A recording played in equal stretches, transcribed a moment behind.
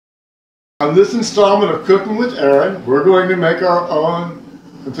On this installment of Cooking with Aaron, we're going to make our own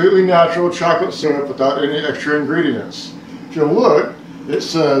completely natural chocolate syrup without any extra ingredients. If you look, it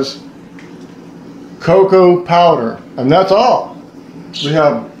says cocoa powder, and that's all. We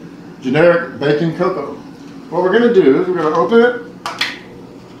have generic baking cocoa. What we're going to do is we're going to open it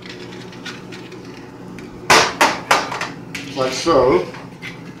like so.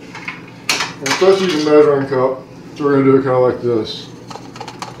 We're supposed to use a measuring cup, so we're going to do it kind of like this.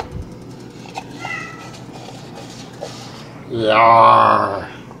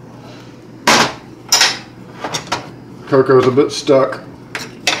 Yeah. Cocoa's a bit stuck.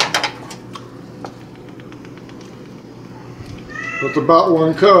 That's about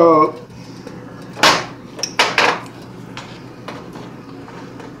 1 cup.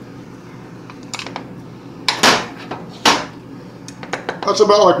 That's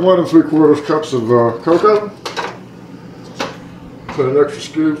about like 1 3/4 cups of cocoa. Put an extra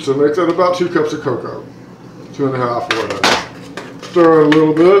scoop, so make that about 2 cups of cocoa. 2 1/2 or whatever. Stir it a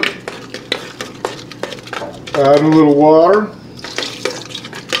little bit. Add a little water.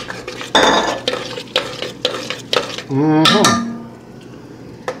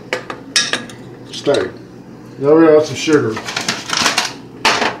 Stay. Now we're going to add some sugar.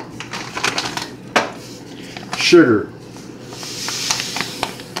 Sugar.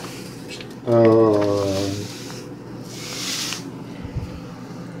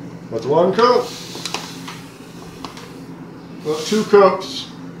 That's 1 cup. About 2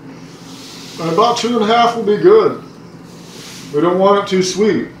 cups. And about 2 1/2 will be good. We don't want it too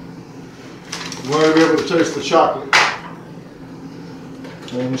sweet. We want to be able to taste the chocolate.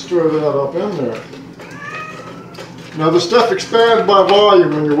 And you stir that up in there. Now the stuff expands by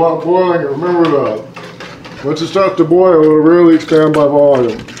volume when you're boiling it. Remember that. Once it starts to boil, it'll really expand by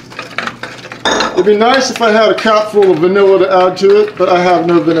volume. It'd be nice if I had a cup full of vanilla to add to it, but I have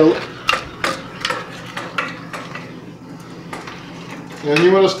no vanilla. And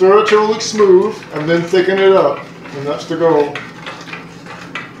you want to stir it till it looks smooth, and then thicken it up. And that's the goal.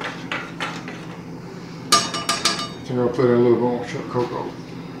 So I'm going to put in a little more cocoa.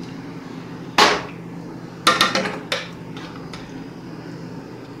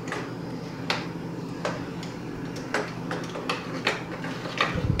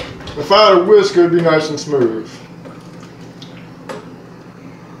 If I had a whisk, it would be nice and smooth.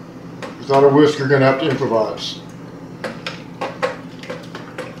 Without a whisk, you're going to have to improvise.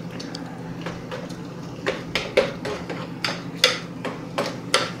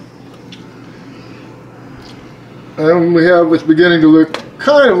 And it's beginning to look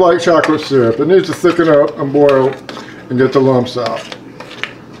kind of like chocolate syrup. It needs to thicken up and boil and get the lumps out.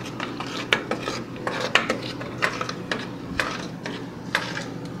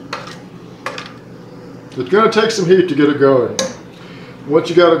 It's going to take some heat to get it going. Once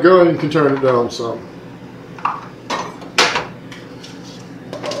you got it going, you can turn it down some.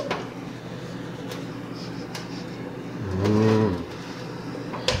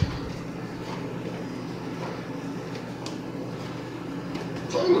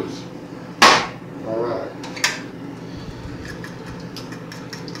 Alright.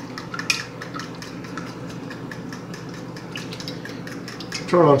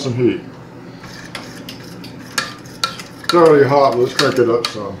 Turn on some heat. It's already hot, let's crank it up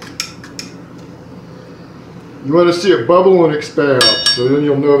some. You want to see it bubble and expand, so then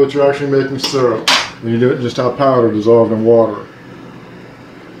you'll know that you're actually making syrup. And you do it just how powder dissolved in water.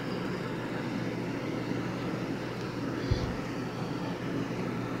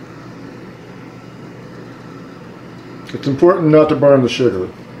 It's important not to burn the sugar,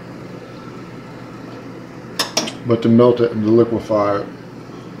 but to melt it and to liquefy it.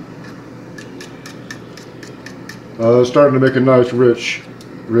 It's starting to make a nice rich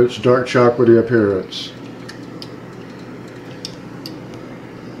dark chocolatey appearance.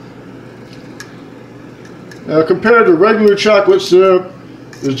 Now compared to regular chocolate syrup,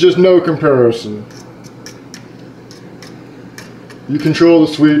 there's just no comparison. You control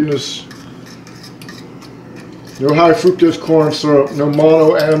the sweetness. No high fructose corn syrup, no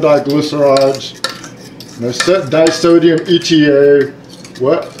mono andiglycerides, no disodium ETA,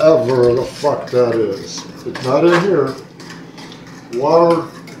 whatever the fuck that is. It's not in here. Water,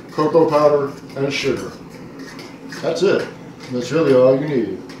 cocoa powder, and sugar. That's it. That's really all you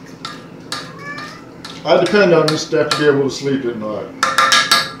need. I depend on this stuff to be able to sleep at night.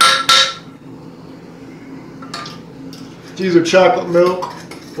 It's either chocolate milk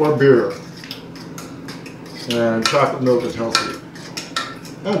or beer. And chocolate milk is healthy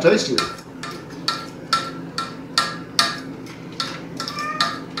and tastier.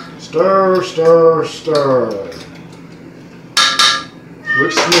 Stir, stir, stir.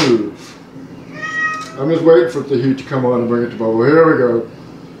 Looks smooth. I'm just waiting for the heat to come on and bring it to bubble. Here we go.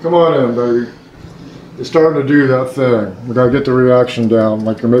 Come on in, baby. It's starting to do that thing. We gotta get the reaction down,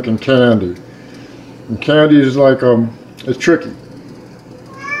 like you're making candy. And candy is like, it's tricky.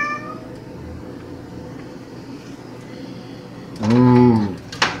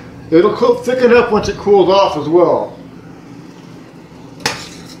 It'll thicken up once it cools off as well.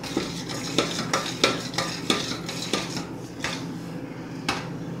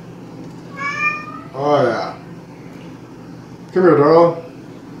 Oh yeah. Come here, darling.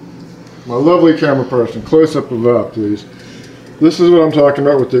 My lovely camera person. Close up of that, please. This is what I'm talking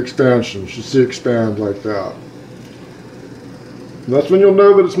about with the expansion. You should see it expand like that. And that's when you'll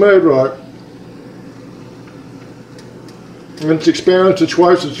know that it's made right. When it's expanded to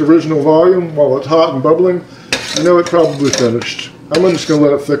twice its original volume while it's hot and bubbling, you know it's probably finished. I'm just going to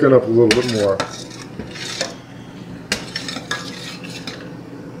let it thicken up a little bit more.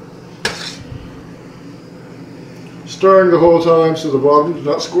 Stirring the whole time so the bottom does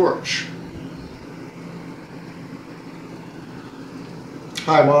not scorch.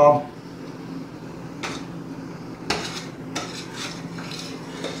 Hi, Mom.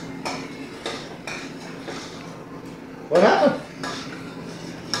 What happened?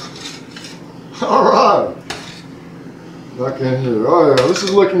 All right. Back in here. Oh yeah, this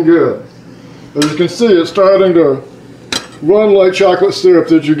is looking good. As you can see, it's starting to run like chocolate syrup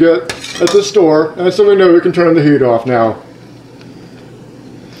that you get at the store, and so we know we can turn the heat off now.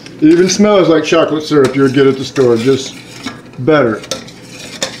 It even smells like chocolate syrup you would get at the store, just better,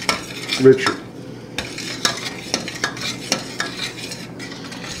 richer.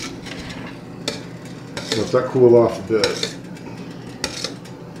 Let that cool off a bit.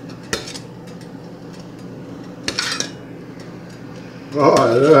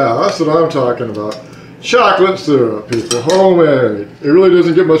 Oh yeah, that's what I'm talking about. Chocolate syrup, people, homemade. It really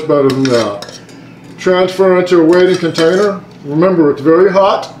doesn't get much better than that. Transfer into a waiting container. Remember, it's very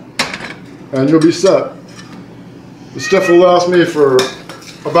hot, and you'll be set. This stuff will last me for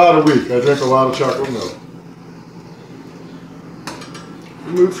about a week. I drink a lot of chocolate milk.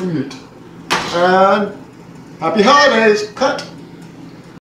 Remove from heat. And happy holidays. Cut.